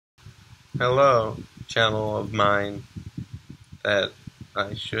Hello, channel of mine that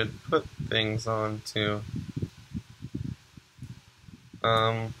I should put things on to.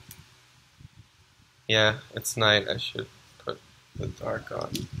 Um, yeah, it's night. I should put the dark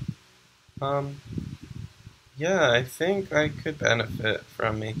on. Um, yeah, I think I could benefit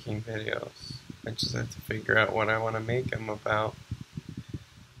from making videos. I just have to figure out what I want to make them about.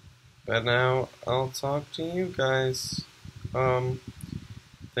 But now I'll talk to you guys. Um,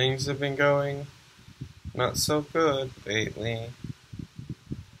 things have been going not so good lately,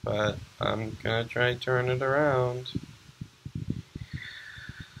 but I'm gonna try to turn it around.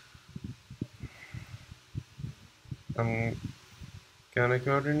 I'm gonna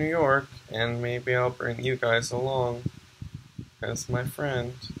go to New York, and maybe I'll bring you guys along as my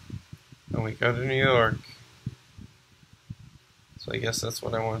friend when we go to New York. So I guess that's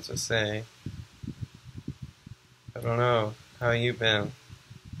what I want to say. I don't know. How you been?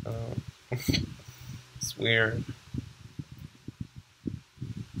 Um, it's weird.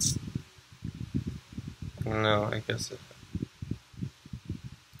 I don't know. I guess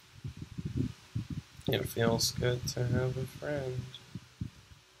it feels good to have a friend.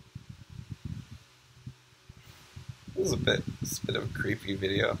 It's a bit of a creepy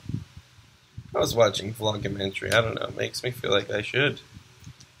video. I was watching Vlogumentary. I don't know. It makes me feel like I should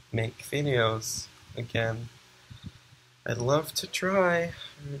make videos again. I'd love to try.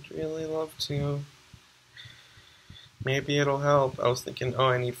 I'd really love to. Maybe it'll help. I was thinking, oh,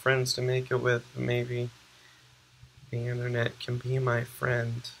 I need friends to make it with. Maybe the internet can be my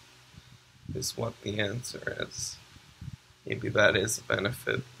friend, is what the answer is. Maybe that is a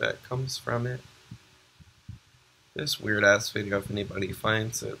benefit that comes from it. This weird ass video, if anybody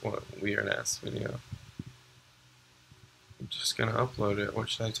finds it, what weird ass video. I'm just gonna upload it. What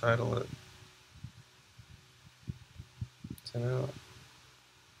should I title it? I don't know.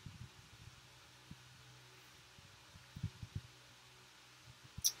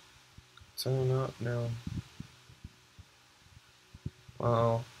 Do not know.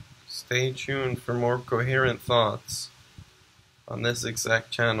 Well, stay tuned for more coherent thoughts on this exact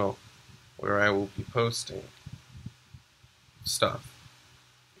channel where I will be posting stuff,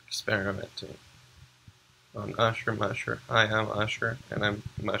 experimenting on Usher Musher. Hi, I'm Usher, and I'm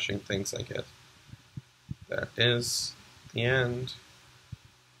mushing things, I guess. That is the end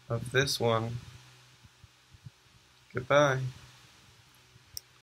of this one. Goodbye.